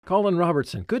Colin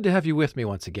Robertson, good to have you with me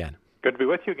once again. Good to be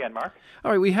with you again, Mark.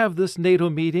 All right, we have this NATO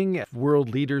meeting. World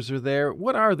leaders are there.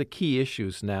 What are the key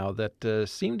issues now that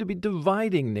seem to be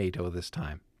dividing NATO this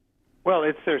time? Well,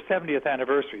 it's their 70th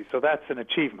anniversary, so that's an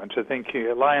achievement. I think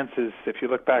alliances, if you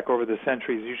look back over the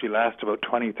centuries, usually last about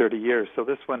 20, 30 years. So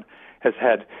this one has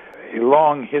had a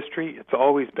long history. It's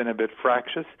always been a bit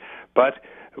fractious, but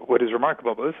what is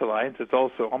remarkable about this alliance, it's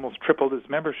also almost tripled its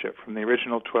membership. From the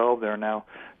original 12, there are now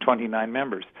 29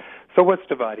 members. So what's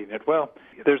dividing it? Well,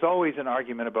 there's always an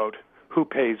argument about who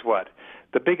pays what.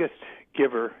 The biggest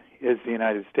giver is the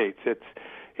United States.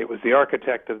 It was the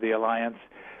architect of the alliance.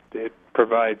 It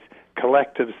provides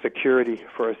collective security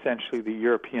for essentially the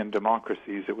European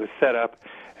democracies. It was set up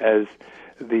as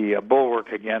the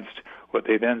bulwark against what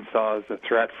they then saw as a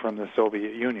threat from the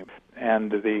Soviet Union.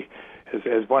 And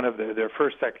as one of their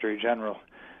first Secretary General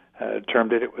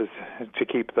termed it, it was to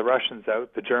keep the Russians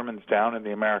out, the Germans down, and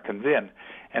the Americans in.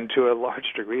 And to a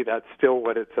large degree, that's still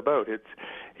what it's about.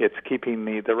 It's keeping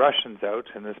the Russians out,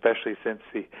 and especially since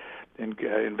the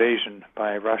invasion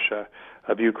by Russia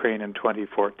of Ukraine in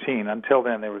 2014. Until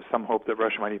then, there was some hope that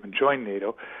Russia might even join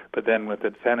NATO, but then with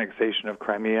its annexation of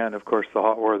Crimea and, of course, the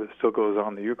hot war that still goes on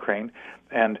in the Ukraine,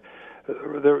 and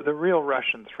the real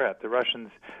Russian threat, the Russians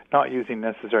not using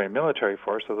necessary military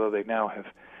force, although they now have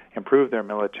improved their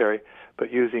military,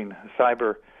 but using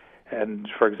cyber. And,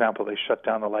 for example, they shut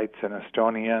down the lights in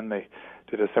Estonia, and they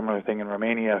did a similar thing in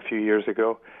Romania a few years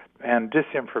ago. And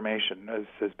disinformation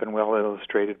has been well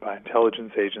illustrated by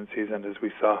intelligence agencies, and as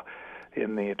we saw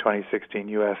in the 2016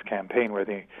 U.S. campaign, where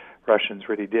the Russians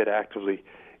really did actively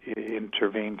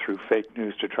intervene through fake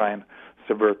news to try and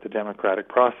subvert the democratic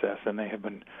process, and they have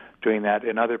been doing that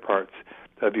in other parts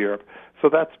of Europe. So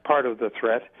that's part of the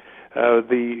threat.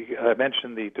 I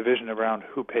mentioned the division around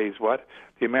who pays what.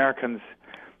 The Americans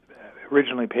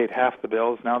originally paid half the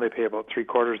bills. Now they pay about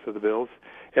three-quarters of the bills.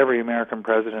 Every American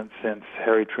president since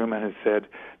Harry Truman has said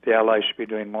the Allies should be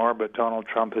doing more, but Donald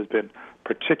Trump has been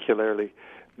particularly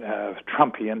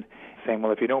Trumpian, saying,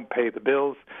 well, if you don't pay the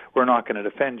bills, we're not going to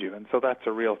defend you. And so that's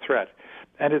a real threat.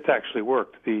 And it's actually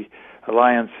worked. The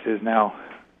alliance is now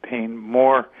paying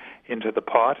more into the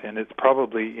pot, and it's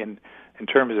probably, in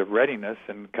terms of readiness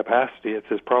and capacity, it's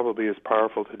probably as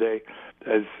powerful today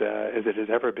as it has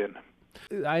ever been.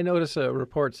 I notice a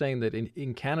report saying that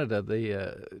in Canada,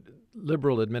 the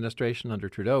Liberal administration under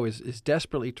Trudeau is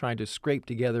desperately trying to scrape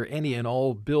together any and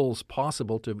all bills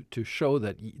possible to show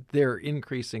that they're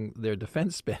increasing their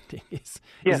defense spending.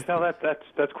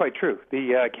 That's quite true.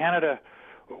 The Canada,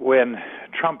 when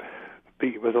Trump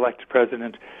was elected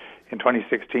president in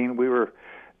 2016, we were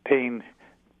paying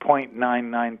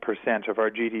 0.99% of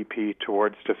our GDP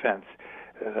towards defense.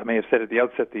 I may have said at the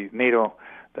outset,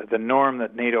 the norm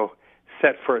that NATO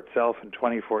set for itself in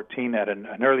 2014 at an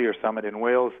earlier summit in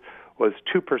Wales was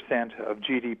 2% of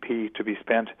GDP to be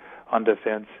spent on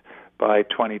defense by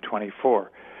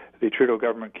 2024. The Trudeau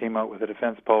government came out with a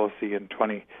defense policy in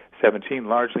 2017,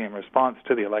 largely in response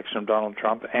to the election of Donald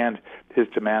Trump and his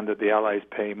demand that the Allies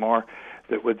pay more,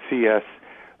 that would see us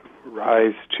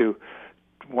rise to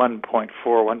 1.4,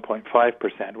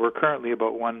 1.5%. We're currently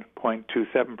about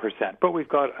 1.27%, but we've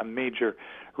got a major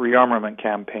rearmament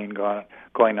campaign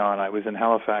going on. I was in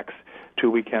Halifax 2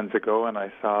 weekends ago, and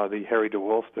I saw the Harry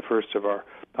DeWolf, the first of our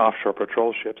offshore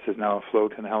patrol ships, is now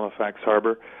afloat in Halifax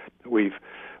Harbor. We've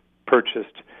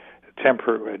purchased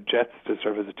temporary jets to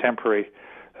serve as a temporary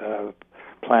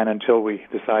plan until we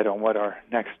decide on what our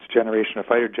next generation of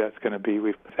fighter jet's going to be.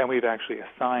 We've actually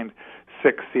assigned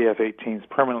 6 CF-18s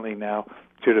permanently now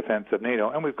to defense of NATO,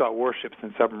 and we've got warships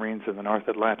and submarines in the North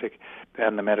Atlantic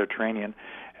and the Mediterranean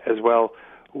as well.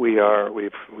 We've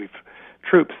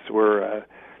troops. We're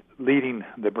leading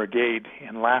the brigade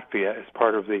in Latvia as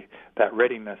part of that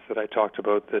readiness that I talked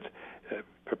about, that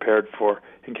prepared for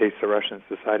in case the Russians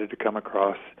decided to come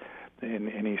across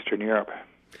in Eastern Europe.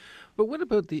 But what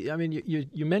about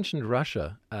you mentioned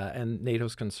Russia and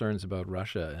NATO's concerns about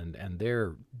Russia and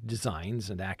their designs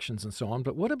and actions and so on,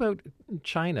 but what about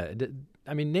China?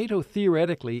 NATO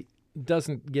theoretically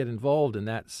doesn't get involved in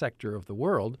that sector of the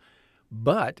world,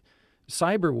 but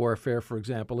cyber warfare, for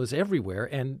example, is everywhere,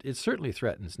 and it certainly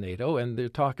threatens NATO. And they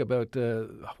talk about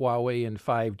Huawei and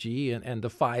 5G and the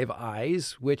Five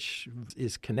Eyes, which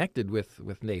is connected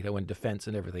with NATO and defense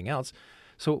and everything else.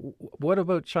 So what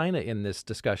about China in this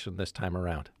discussion this time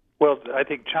around? Well, I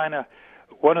think China,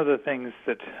 one of the things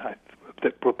that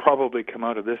will probably come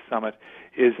out of this summit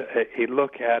is a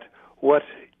look at what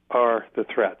are the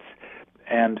threats.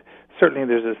 And certainly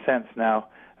there's a sense now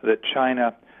that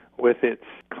China, with its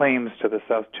claims to the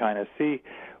South China Sea,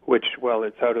 which, well,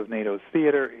 it's out of NATO's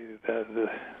theater, the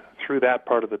through that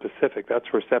part of the Pacific. That's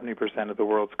where 70% of the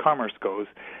world's commerce goes.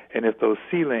 And if those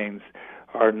sea lanes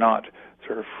are not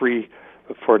sort of free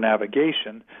for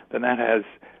navigation, then that has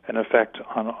an effect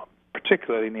on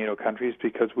particularly NATO countries,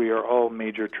 because we are all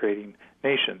major trading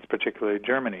nations, particularly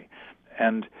Germany.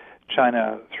 And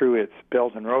China, through its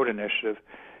Belt and Road Initiative,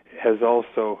 has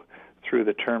also, through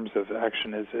the terms of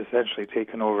action, has essentially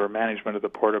taken over management of the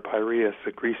port of Piraeus.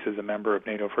 Greece is a member of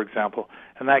NATO, for example,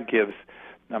 and that gives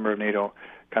a number of NATO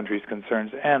countries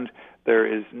concerns. And there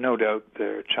is no doubt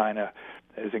that China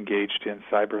is engaged in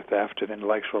cyber theft of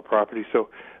intellectual property. So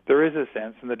there is a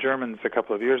sense, and the Germans a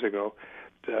couple of years ago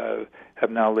have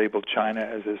now labeled China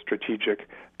as a strategic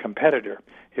competitor,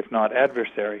 if not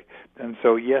adversary. And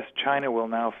so, yes, China will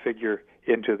now figure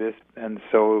into this. And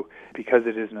so, because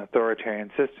it is an authoritarian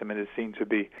system, it is seen to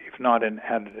be, if not in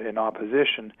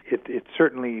opposition, it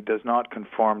certainly does not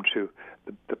conform to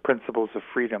the principles of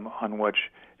freedom on which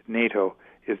NATO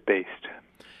is based.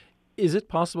 Is it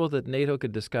possible that NATO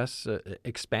could discuss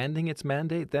expanding its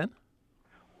mandate then?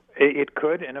 It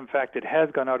could, and in fact, it has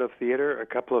gone out of theater a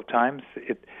couple of times.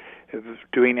 It is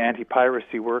doing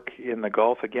anti-piracy work in the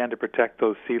Gulf, again, to protect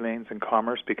those sea lanes and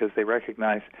commerce, because they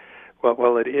recognize,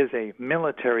 well, it is a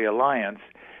military alliance.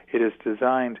 It is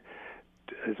designed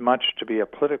as much to be a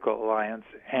political alliance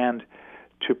and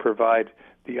to provide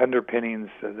the underpinnings,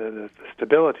 the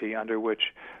stability under which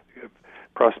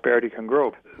prosperity can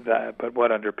grow. But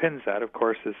what underpins that, of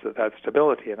course, is that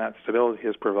stability, and that stability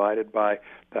is provided by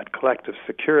that collective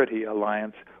security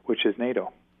alliance, which is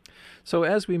NATO. So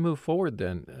as we move forward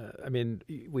then,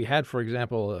 we had, for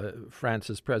example,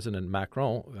 France's President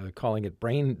Macron calling it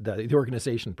the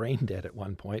organization brain dead at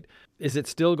one point. Is it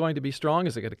still going to be strong?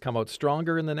 Is it going to come out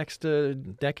stronger in the next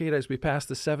decade as we pass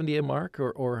the 70-year mark,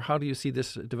 or how do you see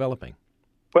this developing?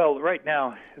 Well, right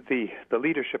now, the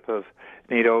leadership of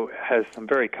NATO has some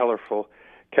very colorful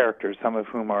characters, some of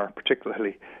whom are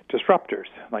particularly disruptors,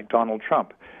 like Donald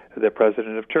Trump. The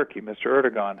president of Turkey, Mr.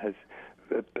 Erdogan, has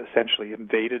essentially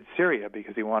invaded Syria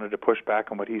because he wanted to push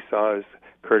back on what he saw as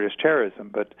Kurdish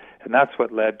terrorism. And that's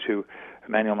what led to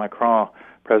Emmanuel Macron,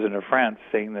 president of France,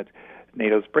 saying that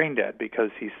NATO's brain dead, because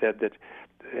he said that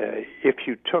if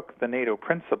you took the NATO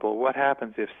principle, what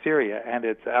happens if Syria and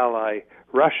its ally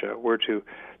Russia were to,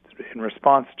 in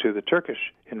response to the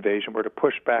Turkish invasion, were to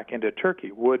push back into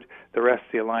Turkey? Would the rest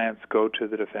of the alliance go to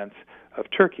the defense of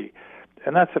Turkey?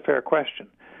 And that's a fair question.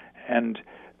 And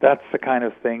that's the kind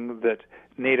of thing that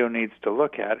NATO needs to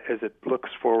look at as it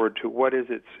looks forward to what is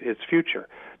its future.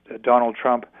 Donald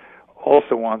Trump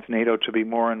also wants NATO to be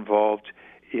more involved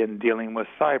in dealing with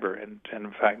cyber, and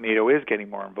in fact, NATO is getting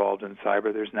more involved in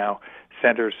cyber. There's now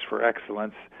centers for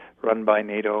excellence run by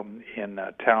NATO in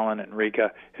Tallinn and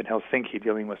Riga and Helsinki,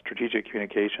 dealing with strategic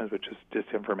communications, which is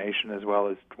disinformation, as well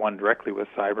as one directly with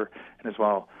cyber, and as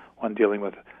well one dealing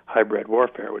with hybrid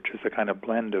warfare, which is a kind of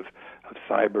blend of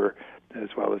cyber as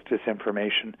well as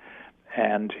disinformation.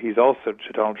 And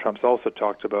Donald Trump's also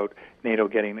talked about NATO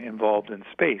getting involved in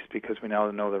space, because we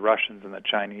now know the Russians and the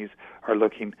Chinese are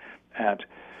looking at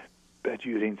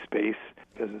using space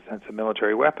as a sense of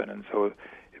military weapon. And so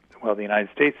while the United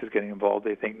States is getting involved,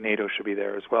 they think NATO should be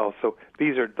there as well. So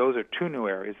those are two new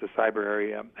areas, the cyber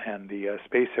area and the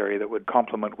space area, that would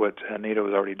complement what NATO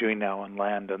is already doing now on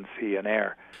land, on sea, and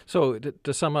air. So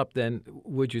to sum up then,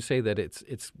 would you say that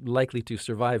it's likely to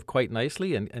survive quite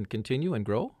nicely and continue and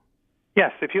grow?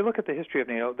 Yes, if you look at the history of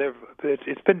NATO,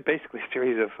 it's been basically a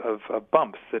series of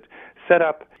bumps that set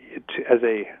up as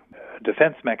a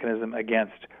defense mechanism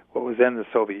against what was then the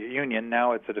Soviet Union.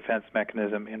 Now it's a defense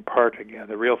mechanism in part against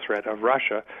the real threat of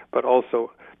Russia, but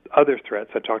also other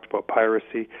threats. I talked about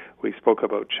piracy. We spoke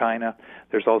about China.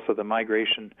 There's also the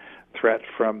migration threat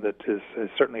that has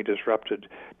certainly disrupted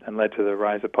and led to the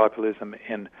rise of populism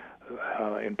in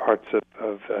parts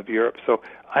of Europe. So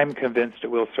I'm convinced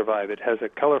it will survive. It has a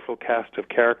colorful cast of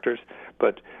characters,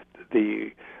 but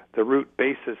the root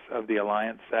basis of the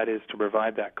alliance, that is to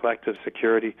provide that collective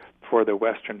security for the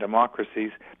Western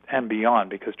democracies and beyond,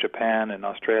 because Japan and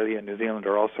Australia and New Zealand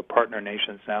are also partner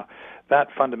nations now. That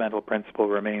fundamental principle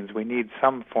remains. We need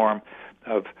some form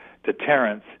of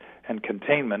deterrence and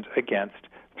containment against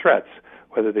threats,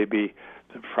 whether they be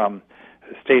from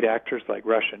state actors like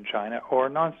Russia and China, or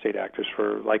non-state actors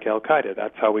like Al-Qaeda.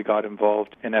 That's how we got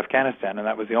involved in Afghanistan, and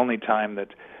that was the only time that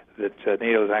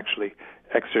NATO has actually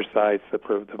exercised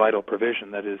the vital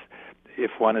provision, that is,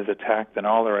 if one is attacked, then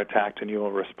all are attacked and you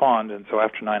will respond. And so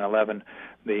after 9/11,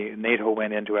 the NATO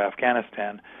went into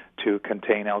Afghanistan to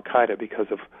contain Al-Qaeda because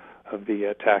of the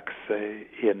attacks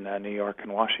in New York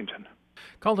and Washington.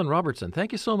 Colin Robertson,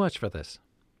 thank you so much for this.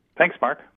 Thanks, Mark.